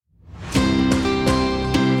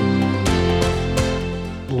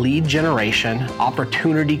generation,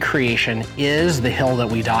 opportunity creation is the hill that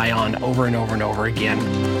we die on over and over and over again.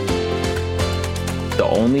 The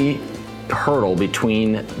only hurdle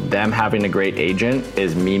between them having a great agent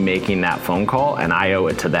is me making that phone call, and I owe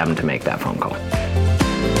it to them to make that phone call.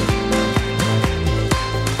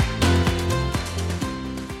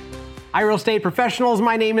 Hi, real estate professionals.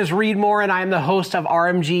 My name is Reed Moore, and I am the host of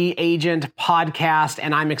RMG Agent Podcast,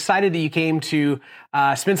 and I'm excited that you came to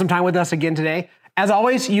spend some time with us again today. As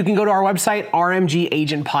always, you can go to our website,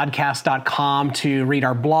 rmgagentpodcast.com, to read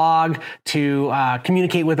our blog, to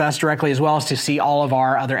communicate with us directly, as well as to see all of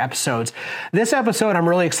our other episodes. This episode I'm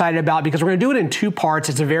really excited about because we're going to do it in two parts.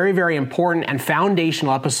 It's a very, very important and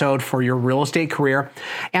foundational episode for your real estate career.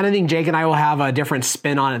 And I think Jake and I will have a different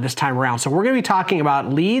spin on it this time around. So we're going to be talking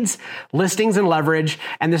about leads, listings, and leverage.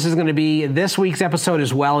 And this is going to be this week's episode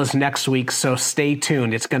as well as next week. So stay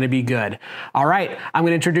tuned. It's going to be good. All right. I'm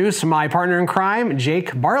going to introduce my partner in crime,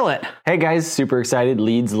 Jake Bartlett. Hey guys, super excited.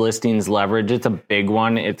 Leads, listings, leverage. It's a big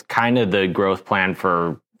one. It's kind of the growth plan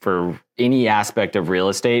for any aspect of real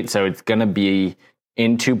estate. So it's going to be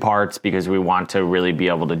in two parts because we want to really be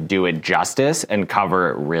able to do it justice and cover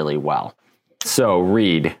it really well. So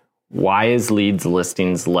Reed, why is leads,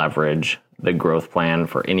 listings, leverage the growth plan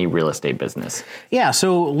for any real estate business? Yeah,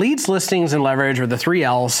 so leads, listings, and leverage, or the 3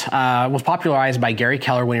 L's, was popularized by Gary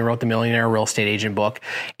Keller when he wrote the Millionaire Real Estate Agent book.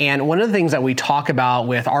 And one of the things that we talk about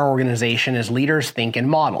with our organization is leaders think in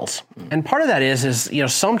models. And part of that is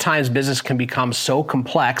sometimes business can become so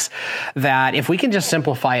complex that if we can just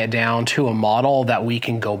simplify it down to a model that we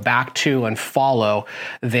can go back to and follow,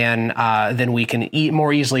 then we can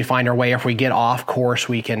more easily find our way. If we get off course,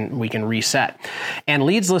 we can reset. And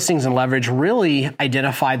leads, listings, and leverage really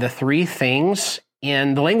identify the 3 things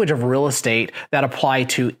in the language of real estate that apply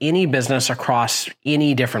to any business across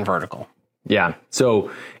any different vertical. Yeah. So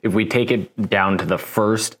if we take it down to the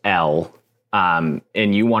first L, and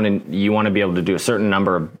you want to be able to do a certain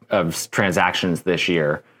number of transactions this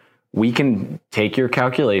year, we can take your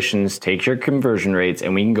calculations, take your conversion rates,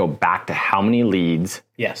 and we can go back to how many leads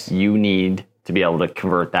you need to be able to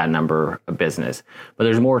convert that number of business. But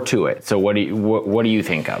there's more to it. So what do you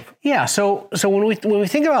think of? Yeah. So when we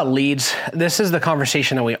think about leads, this is the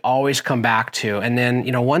conversation that we always come back to. And then,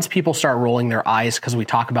 once people start rolling their eyes because we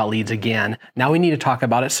talk about leads again, now we need to talk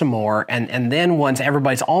about it some more. And then once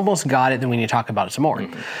everybody's almost got it, then we need to talk about it some more.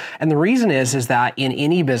 Mm-hmm. And the reason is that in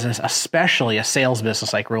any business, especially a sales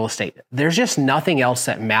business like real estate, there's just nothing else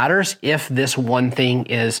that matters if this one thing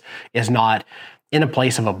is not in a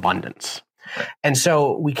place of abundance. And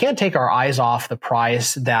so we can't take our eyes off the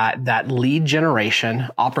prize that lead generation,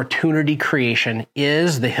 opportunity creation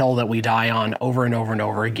is the hill that we die on over and over and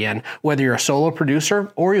over again. Whether you're a solo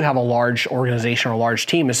producer or you have a large organization or a large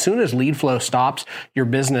team, as soon as lead flow stops, your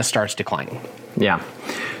business starts declining. Yeah.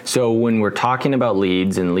 So when we're talking about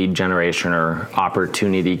leads and lead generation or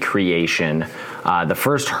opportunity creation, the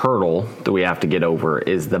first hurdle that we have to get over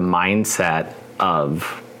is the mindset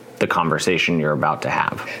of the conversation you're about to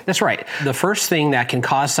have. That's right. The first thing that can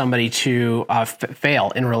cause somebody to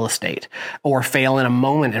fail in real estate or fail in a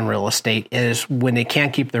moment in real estate is when they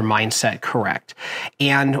can't keep their mindset correct.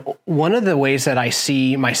 And one of the ways that I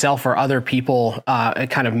see myself or other people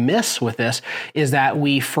kind of miss with this is that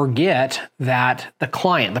we forget that the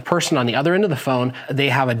client, the person on the other end of the phone, they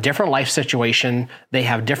have a different life situation, they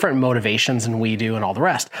have different motivations than we do and all the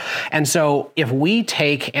rest. And so if we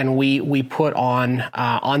take and we put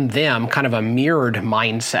on them kind of a mirrored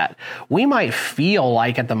mindset, we might feel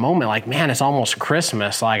like at the moment, like, man, it's almost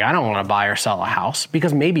Christmas. Like, I don't want to buy or sell a house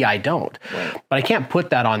because maybe I don't, but I can't put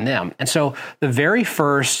that on them. And so the very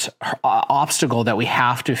first obstacle that we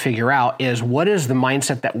have to figure out is what is the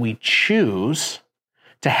mindset that we choose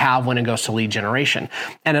to have when it goes to lead generation.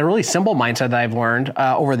 And a really simple mindset that I've learned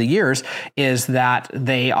over the years is that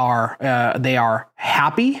they are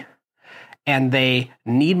happy and they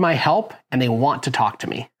need my help and they want to talk to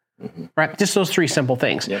me. Mm-hmm. Right? Just those 3 simple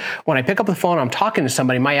things. Yep. When I pick up the phone, I'm talking to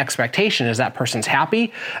somebody, my expectation is that person's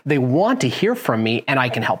happy, they want to hear from me, and I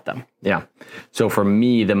can help them. Yeah. So for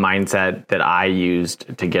me, the mindset that I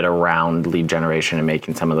used to get around lead generation and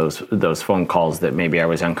making some of those phone calls that maybe I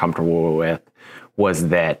was uncomfortable with was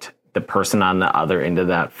that the person on the other end of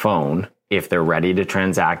that phone, if they're ready to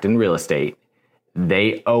transact in real estate,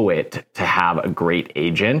 they owe it to have a great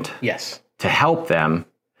agent to help them.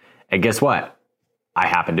 And guess what? I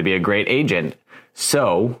happen to be a great agent.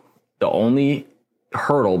 So the only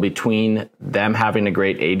hurdle between them having a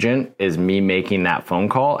great agent is me making that phone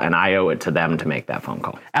call, and I owe it to them to make that phone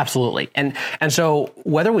call. Absolutely. And so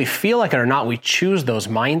whether we feel like it or not, we choose those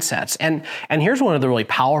mindsets. And here's one of the really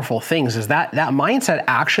powerful things is that mindset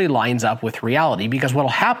actually lines up with reality, because what'll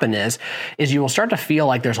happen is you will start to feel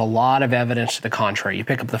like there's a lot of evidence to the contrary. You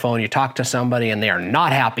pick up the phone, you talk to somebody, and they are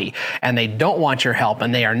not happy, and they don't want your help,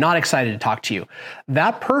 and they are not excited to talk to you.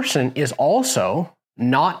 That person is also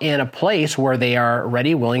not in a place where they are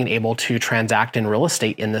ready, willing, and able to transact in real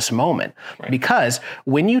estate in this moment. Right. Because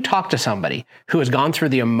when you talk to somebody who has gone through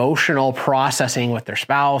the emotional processing with their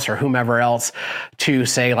spouse or whomever else to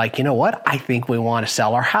say, like, you know what, I think we want to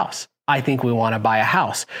sell our house. I think we want to buy a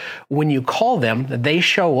house. When you call them, they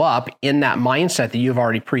show up in that mindset that you've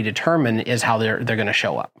already predetermined is how they're going to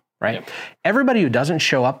show up. Right. Yep. Everybody who doesn't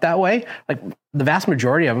show up that way, like the vast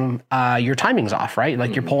majority of them, your timing's off, right?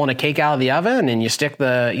 Like you're pulling a cake out of the oven and you stick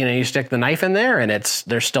the knife in there and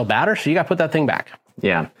there's still batter. So you got to put that thing back.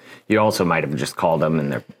 Yeah. You also might have just called them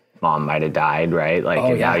and their mom might have died, right?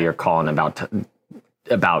 Like now you're calling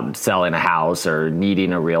about selling a house or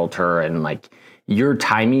needing a realtor, and like your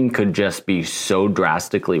timing could just be so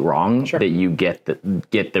drastically wrong that you get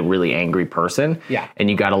the really angry person. Yeah.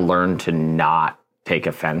 And you got to learn to not take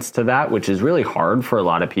offense to that, which is really hard for a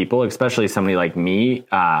lot of people, especially somebody like me.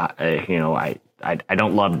 I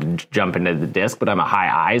don't love to jump into the disc, but I'm a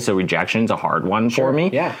high I, so rejection's a hard one for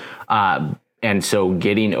me. Yeah. And so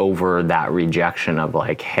getting over that rejection of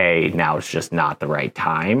like, hey, now it's just not the right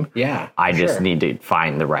time. Yeah. I just need to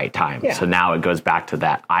find the right time. Yeah. So now it goes back to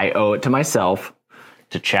that. I owe it to myself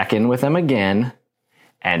to check in with them again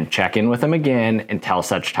and check in with them again until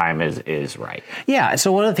such time is right. Yeah.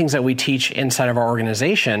 So one of the things that we teach inside of our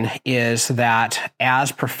organization is that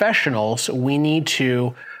as professionals, we need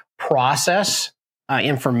to process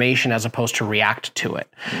information as opposed to react to it.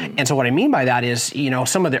 And so what I mean by that is,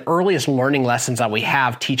 some of the earliest learning lessons that we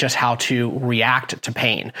have teach us how to react to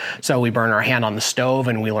pain. So we burn our hand on the stove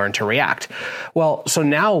and we learn to react. Well, so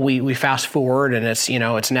now we fast forward and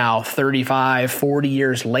it's now 35, 40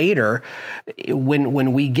 years later,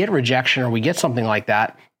 when we get rejection or we get something like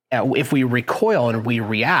that, if we recoil and we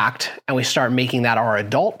react and we start making that our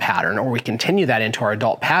adult pattern, or we continue that into our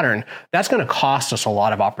adult pattern, that's going to cost us a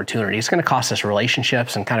lot of opportunity. It's going to cost us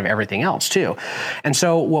relationships and kind of everything else too. And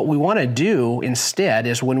so what we want to do instead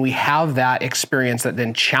is when we have that experience that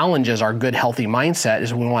then challenges our good, healthy mindset,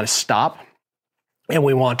 is we want to stop and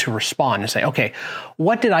we want to respond and say, okay,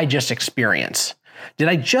 what did I just experience? Did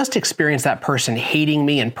I just experience that person hating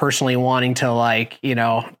me and personally wanting to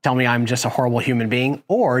tell me I'm just a horrible human being?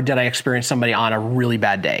 Or did I experience somebody on a really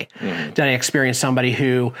bad day? Did I experience somebody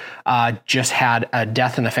who just had a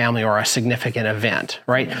death in the family or a significant event,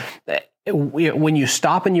 right? When you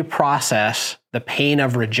stop and you process the pain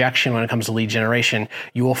of rejection when it comes to lead generation,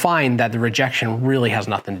 you will find that the rejection really has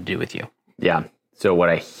nothing to do with you. Yeah. So what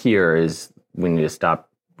I hear is we need to stop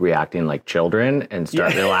reacting like children and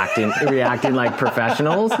start reacting like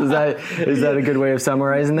professionals. Is that a good way of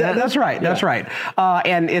summarizing that? That's right. Yeah. That's right.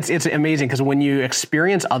 And it's amazing because when you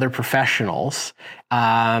experience other professionals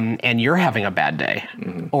and you're having a bad day,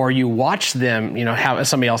 or you watch them, have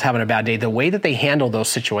somebody else having a bad day, the way that they handle those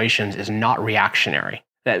situations is not reactionary.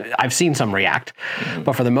 I've seen some react,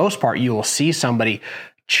 but for the most part, you will see somebody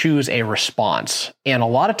choose a response. And a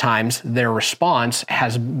lot of times their response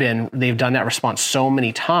they've done that response so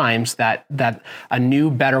many times that a new,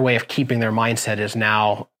 better way of keeping their mindset is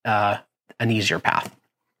now an easier path.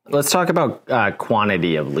 Let's talk about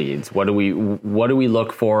quantity of leads. What do we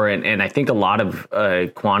look for? And I think a lot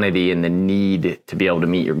of quantity and the need to be able to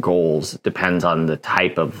meet your goals depends on the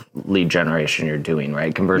type of lead generation you're doing,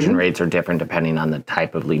 right? Conversion rates are different depending on the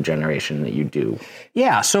type of lead generation that you do.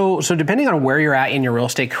 Yeah. So depending on where you're at in your real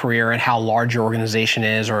estate career and how large your organization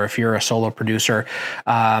is, or if you're a solo producer,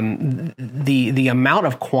 the amount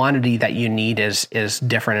of quantity that you need is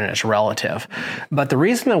different and it's relative. But the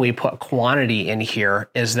reason that we put quantity in here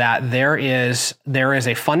is that there is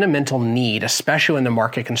a fundamental need, especially when the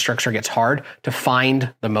market constricts or gets hard, to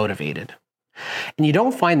find the motivated. And you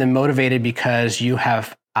don't find them motivated because you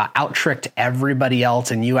have out-tricked everybody else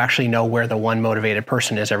and you actually know where the one motivated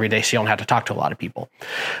person is every day, so you don't have to talk to a lot of people.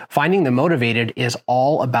 Finding the motivated is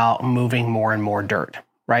all about moving more and more dirt.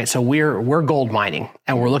 Right. So we're gold mining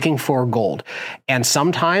and we're looking for gold. And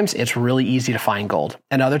sometimes it's really easy to find gold.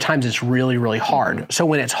 And other times it's really, really hard. So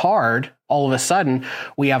when it's hard, all of a sudden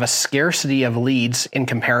we have a scarcity of leads in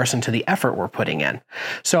comparison to the effort we're putting in.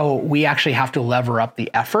 So we actually have to lever up the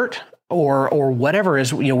effort or whatever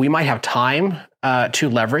is, we might have time to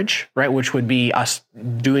leverage, right? Which would be us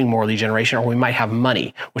doing more lead generation, or we might have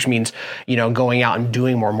money, which means, going out and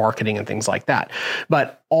doing more marketing and things like that.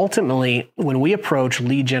 But ultimately, when we approach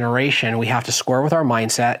lead generation, we have to square with our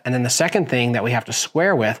mindset. And then the second thing that we have to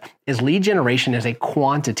square with is lead generation is a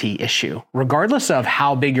quantity issue. Regardless of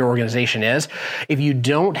how big your organization is, if you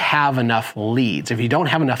don't have enough leads, if you don't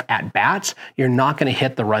have enough at-bats, you're not going to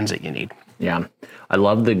hit the runs that you need. Yeah. I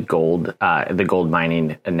love the gold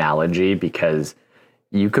mining analogy, because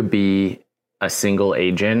you could be a single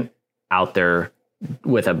agent out there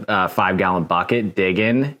with a 5-gallon bucket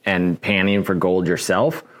digging and panning for gold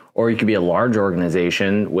yourself, or you could be a large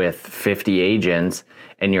organization with 50 agents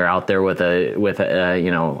and you're out there with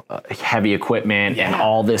heavy equipment and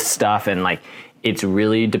all this stuff. And like, it's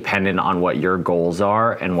really dependent on what your goals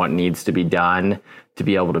are and what needs to be done to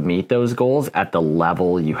be able to meet those goals at the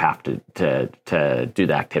level you have to do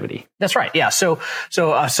the activity. That's right. Yeah. So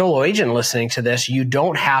a solo agent listening to this, you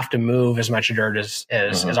don't have to move as much dirt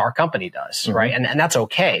as our company does, right? And that's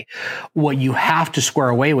okay. What you have to square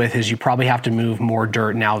away with is you probably have to move more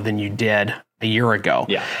dirt now than you did a year ago.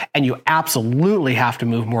 Yeah. And you absolutely have to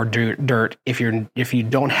move more dirt if you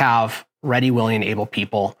don't have ready, willing, and able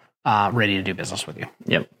people ready to do business with you.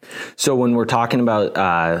 Yep. So when we're talking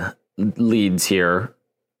about leads here,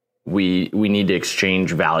 we need to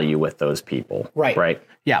exchange value with those people. Right.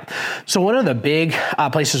 Yeah. So one of the big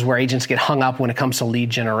places where agents get hung up when it comes to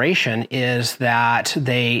lead generation is that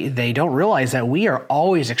they don't realize that we are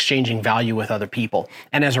always exchanging value with other people.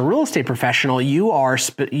 And as a real estate professional, you are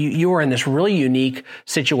in this really unique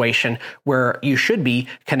situation where you should be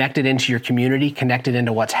connected into your community, connected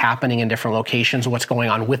into what's happening in different locations, what's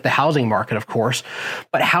going on with the housing market, of course.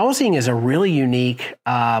 But housing is a really unique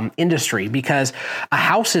industry, because a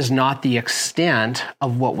house is not the extent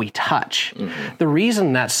of what we touch. Mm-hmm. The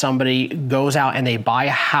reason that somebody goes out and they buy a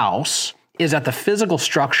house is that the physical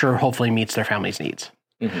structure hopefully meets their family's needs.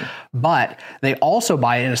 Mm-hmm. But they also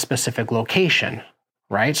buy it in a specific location,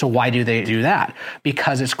 right? So why do they do that?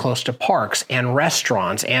 Because it's close to parks and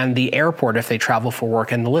restaurants and the airport if they travel for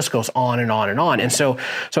work, and the list goes on and on and on. And so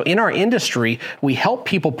in our industry, we help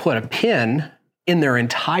people put a pin in their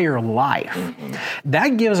entire life. Mm-hmm.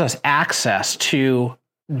 That gives us access to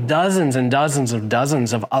dozens and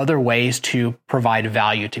dozens of other ways to provide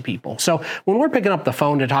value to people. So when we're picking up the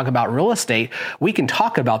phone to talk about real estate, we can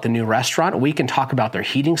talk about the new restaurant. We can talk about their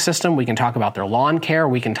heating system. We can talk about their lawn care.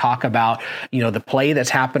 We can talk about, the play that's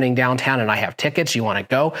happening downtown, and I have tickets. You want to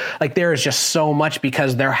go? Like, there is just so much,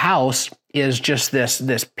 because their house is just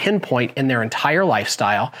this pinpoint in their entire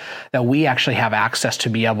lifestyle that we actually have access to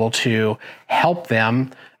be able to help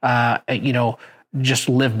them, just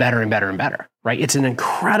live better and better and better, right? It's an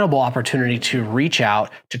incredible opportunity to reach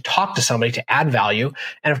out, to talk to somebody, to add value.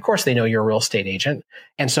 And of course, they know you're a real estate agent.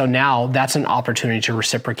 And so now that's an opportunity to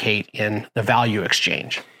reciprocate in the value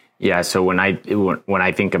exchange. Yeah. So when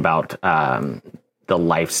I think about the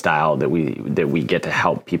lifestyle that we get to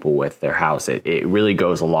help people with their house, it really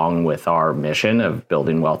goes along with our mission of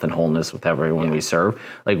building wealth and wholeness with everyone we serve.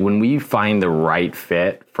 Like, when we find the right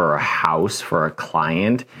fit for a house, for a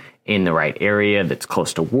client, in the right area, that's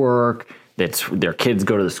close to work, that's their kids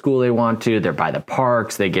go to the school they want to, they're by the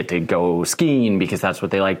parks, they get to go skiing because that's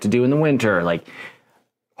what they like to do in the winter. Like,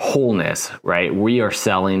 wholeness, right? We are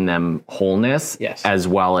selling them wholeness, as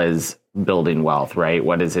well as building wealth, right?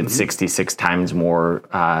 What is it? 66 times more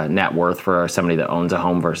net worth for somebody that owns a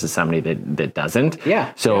home versus somebody that doesn't.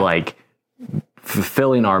 Yeah. So like,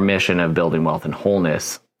 fulfilling our mission of building wealth and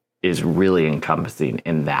wholeness is really encompassing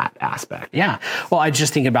in that aspect. Yeah. Well, I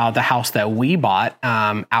just think about the house that we bought.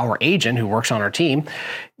 Our agent who works on our team,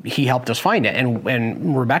 he helped us find it.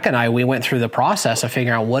 And Rebecca and I, we went through the process of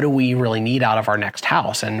figuring out, what do we really need out of our next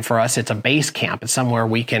house? And for us, it's a base camp. It's somewhere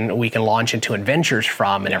we can launch into adventures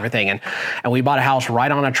from and everything. And we bought a house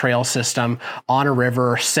right on a trail system, on a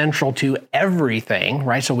river, central to everything,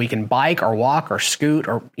 right? So we can bike or walk or scoot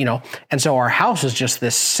or, and so our house is just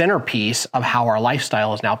this centerpiece of how our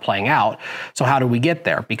lifestyle is now playing out. So how do we get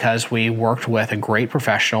there? Because we worked with a great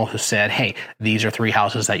professional who said, hey, these are 3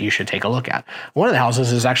 houses that you should take a look at. One of the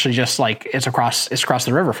houses is actually just like, it's across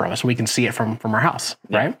the river from us. We can see it from our house,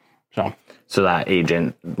 right? So that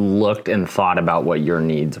agent looked and thought about what your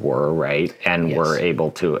needs were, right? And were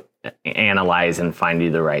able to analyze and find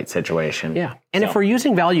you the right situation. Yeah. And if we're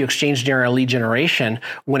using value exchange during our lead generation,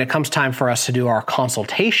 when it comes time for us to do our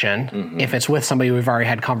consultation, if it's with somebody we've already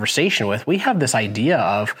had conversation with, we have this idea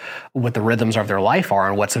of what the rhythms of their life are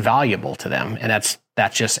and what's valuable to them. And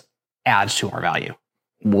that just adds to our value.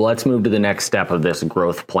 Well, let's move to the next step of this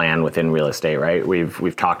growth plan within real estate, right?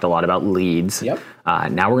 We've talked a lot about leads. Yep.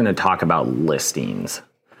 Now we're going to talk about listings.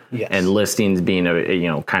 Yes. and listings being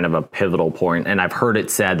kind of a pivotal point. And I've heard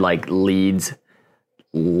it said like leads,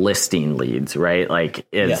 listing leads, right? Like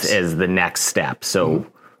is the next step. So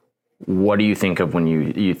what do you think of when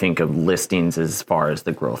you think of listings as far as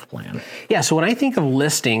the growth plan? Yeah. So when I think of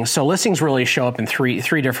listings, so listings really show up in three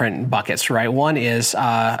different buckets, right? One is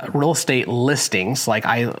real estate listings. Like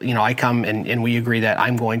I come and we agree that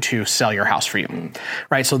I'm going to sell your house for you,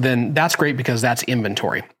 right? So then that's great because that's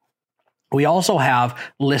inventory. We also have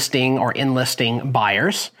listing or enlisting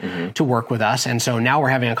buyers to work with us. And so now we're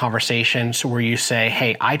having a conversation where you say,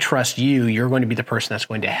 hey, I trust you. You're going to be the person that's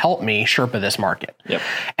going to help me Sherpa this market. Yep.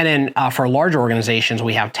 And then for larger organizations,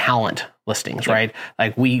 we have talent listings, right?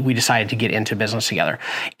 Like we decided to get into business together.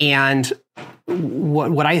 And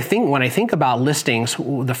what I think, when I think about listings,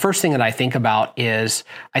 the first thing that I think about is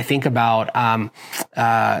I think about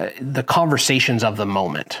the conversations of the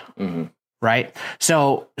moment, right?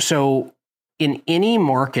 So in any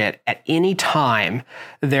market, at any time,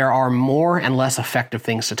 there are more and less effective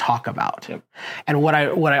things to talk about. Yep. And what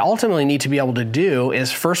I ultimately need to be able to do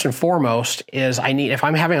is, first and foremost, is if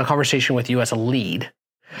I'm having a conversation with you as a lead,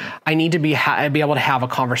 I need to be able to have a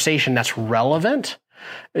conversation that's relevant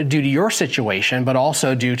due to your situation, but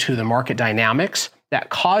also due to the market dynamics that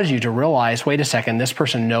cause you to realize, wait a second, this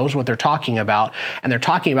person knows what they're talking about, and they're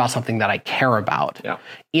talking about something that I care about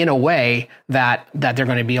in a way that they're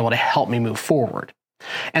going to be able to help me move forward.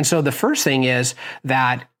 And so the first thing is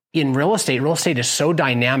that in real estate is so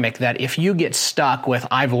dynamic that if you get stuck with,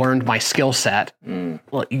 I've learned my skill set,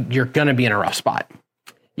 well, you're going to be in a rough spot.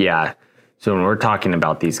 Yeah. So when we're talking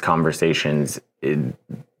about these conversations,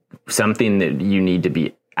 something that you need to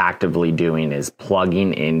be actively doing is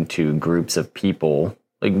plugging into groups of people.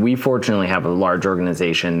 Like we fortunately have a large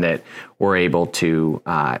organization that we're able to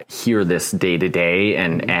hear this day to day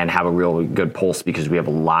and have a real good pulse because we have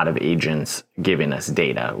a lot of agents giving us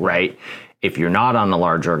data, right? If you're not on a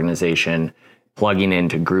large organization, plugging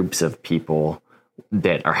into groups of people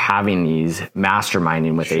that are having these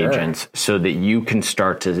masterminding with agents so that you can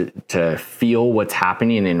start to feel what's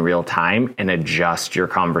happening in real time and adjust your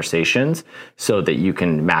conversations so that you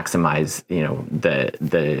can maximize,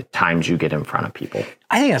 the times you get in front of people.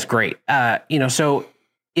 I think that's great. So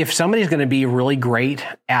if somebody's going to be really great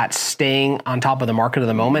at staying on top of the market of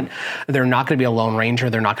the moment, they're not going to be a lone ranger.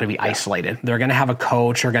 They're not going to be isolated. They're going to have a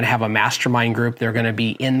coach. They're going to have a mastermind group. They're going to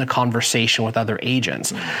be in the conversation with other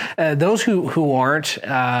agents. Those who aren't,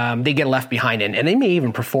 they get left behind, and they may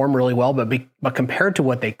even perform really well, but compared to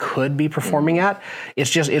what they could be performing at,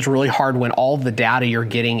 it's really hard when all the data you're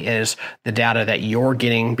getting is the data that you're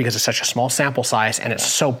getting because it's such a small sample size and it's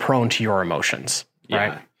so prone to your emotions,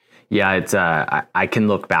 right? Yeah, it's I can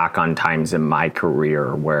look back on times in my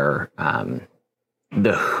career where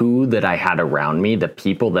the who that I had around me, the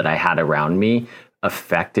people that I had around me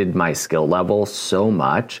affected my skill level so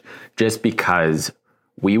much just because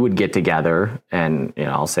we would get together and,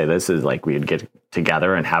 I'll say this is like we would get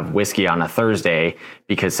together and have whiskey on a Thursday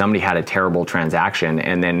because somebody had a terrible transaction.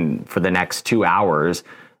 And then for the next 2 hours,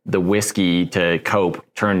 the whiskey to cope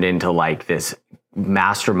turned into like this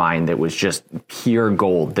mastermind that was just pure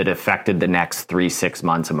gold that affected the next 3-6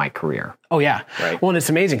 months of my career. Oh yeah. Right. Well, and it's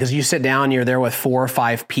amazing because you sit down, you're there with 4 or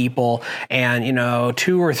 5 people and,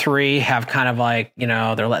 2 or 3 have kind of like,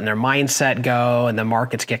 they're letting their mindset go and the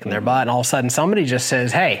market's kicking their butt. And all of a sudden somebody just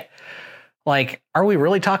says, hey, like, are we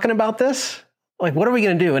really talking about this? Like, what are we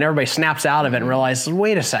going to do? And everybody snaps out of it and realizes,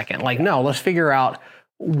 wait a second, like, no, let's figure out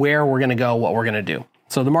where we're going to go, what we're going to do.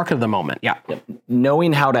 So the market of the moment. Yeah.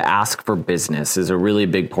 Knowing how to ask for business is a really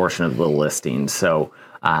big portion of the listing. So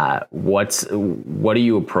what do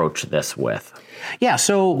you approach this with? Yeah.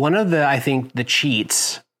 So one of I think the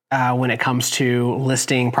cheats when it comes to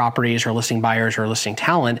listing properties or listing buyers or listing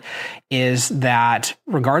talent is that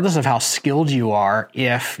regardless of how skilled you are,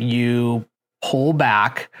 if you pull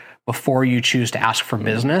back before you choose to ask for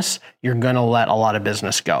business, you're going to let a lot of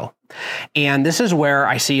business go. And this is where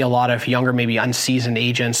I see a lot of younger, maybe unseasoned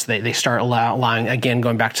agents, they start allowing, again,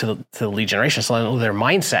 going back to the lead generation, so their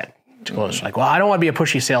mindset to go like, well, I don't want to be a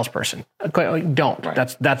pushy salesperson. Don't.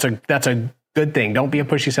 Right. That's a good thing. Don't be a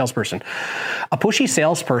pushy salesperson. A pushy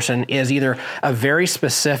salesperson is either a very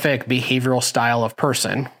specific behavioral style of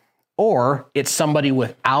person, or it's somebody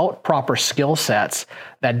without proper skill sets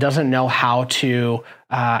that doesn't know how to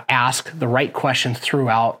ask the right questions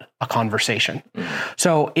throughout a conversation.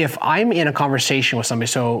 So if I'm in a conversation with somebody,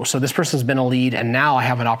 so this person's been a lead and now I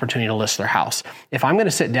have an opportunity to list their house. If I'm going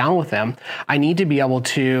to sit down with them, I need to be able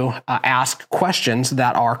to ask questions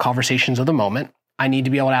that are conversations of the moment. I need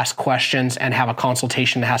to be able to ask questions and have a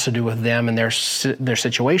consultation that has to do with them and their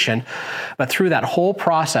situation. But through that whole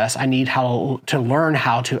process, I need to learn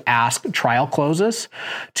how to ask trial closes,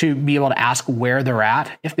 to be able to ask where they're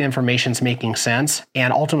at, if the information's making sense,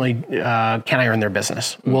 and ultimately, can I earn their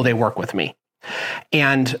business? Will they work with me?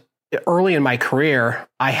 And early in my career,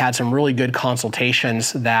 I had some really good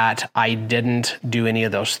consultations that I didn't do any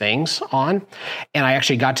of those things on. And I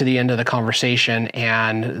actually got to the end of the conversation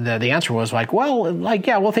and the answer was like,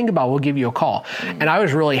 yeah, we'll think about it. We'll give you a call. And I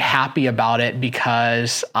was really happy about it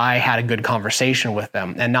because I had a good conversation with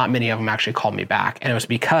them and not many of them actually called me back. And it was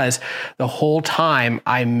because the whole time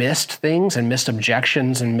I missed things and missed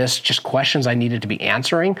objections and missed just questions I needed to be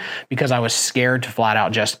answering because I was scared to flat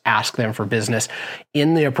out just ask them for business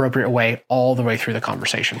in the appropriate way all the way through the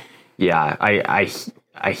conversation. Yeah,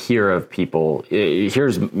 I hear of people.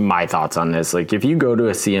 Here's my thoughts on this. Like, if you go to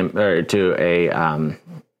a CM or to a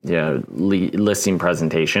listing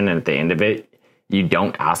presentation, and at the end of it, you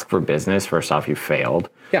don't ask for business, first off, you failed.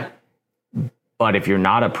 Yeah. But if you're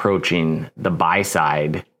not approaching the buy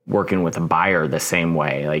side, working with a buyer the same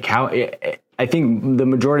way, like I think the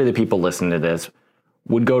majority of the people listening to this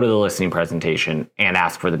would go to the listing presentation and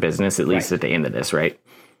ask for the business, at least at the end of this, right?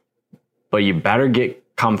 But you better get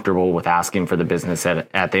comfortable with asking for the business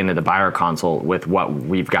at the end of the buyer consult with what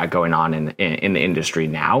we've got going on in the industry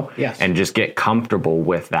now. Yes. And just get comfortable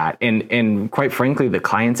with that. And quite frankly, the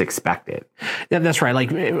clients expect it. Yeah, that's right. Like,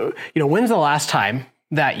 when's the last time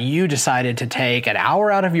that you decided to take an hour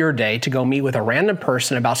out of your day to go meet with a random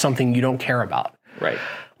person about something you don't care about? Right.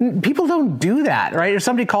 People don't do that, right? If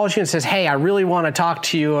somebody calls you and says, hey, I really want to talk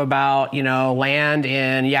to you about, land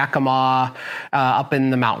in Yakima up in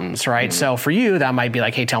the mountains, right? Mm-hmm. So for you, that might be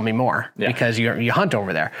like, hey, tell me more because you hunt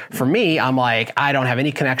over there. Mm-hmm. For me, I'm like, I don't have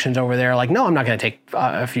any connections over there. Like, no, I'm not going to take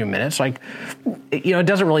a few minutes. Like, it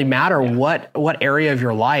doesn't really matter what area of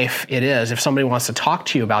your life it is. If somebody wants to talk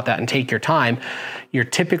to you about that and take your time, you're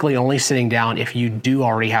typically only sitting down if you do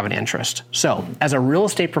already have an interest. So as a real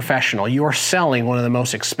estate professional, you are selling one of the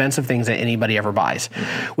most expensive things that anybody ever buys,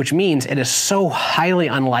 which means it is so highly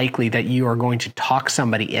unlikely that you are going to talk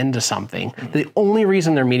somebody into something. The only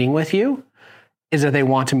reason they're meeting with you is that they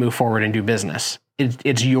want to move forward and do business.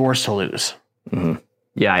 It's yours to lose. Mm-hmm.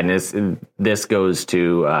 Yeah, and this goes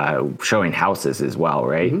to showing houses as well,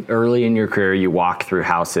 right? Mm-hmm. Early in your career, you walk through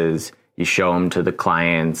houses, you show them to the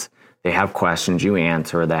clients, they have questions, you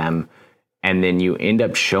answer them, and then you end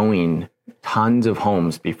up showing tons of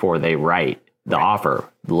homes before they write the offer.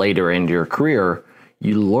 Later into your career,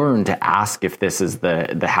 you learn to ask if this is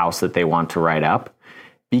the house that they want to write up,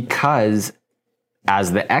 because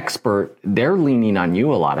as the expert, they're leaning on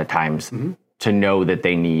you a lot of times to know that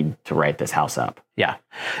they need to write this house up. Yeah.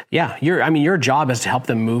 Your job is to help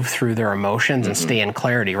them move through their emotions and stay in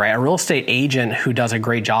clarity, right? A real estate agent who does a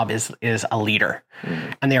great job is a leader,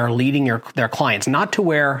 and they are leading their clients, not to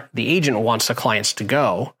where the agent wants the clients to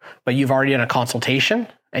go, but you've already done a consultation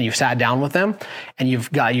and you've sat down with them and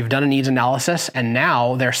you've done a needs analysis. And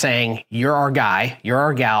now they're saying, you're our guy, you're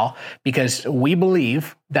our gal, because we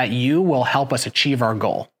believe that you will help us achieve our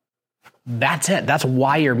goal. That's it. That's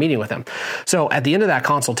why you're meeting with them. So at the end of that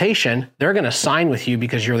consultation, they're going to sign with you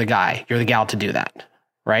because you're the guy, you're the gal to do that.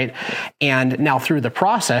 Right. And now through the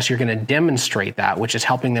process, you're going to demonstrate that, which is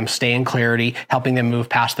helping them stay in clarity, helping them move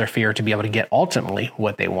past their fear to be able to get ultimately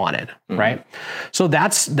what they wanted. Right. So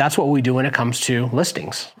that's what we do when it comes to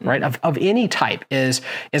listings, right? Of any type is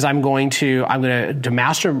I'm going to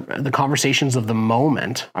master the conversations of the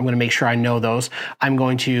moment. I'm going to make sure I know those. I'm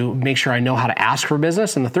going to make sure I know how to ask for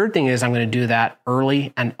business. And the third thing is I'm going to do that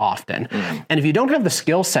early and often. And if you don't have the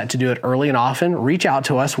skill set to do it early and often, reach out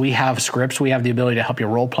to us. We have scripts. We have the ability to help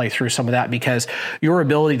you role play through some of that, because your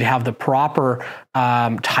ability to have the proper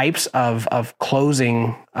types of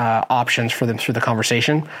closing options for them through the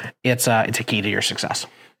conversation, it's a key to your success.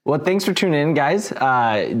 Well, thanks for tuning in, guys.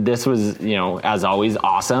 This was, as always,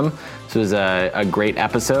 awesome. This was a great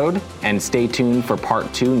episode, and stay tuned for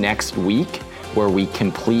part 2 next week, where we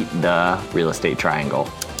complete the real estate triangle.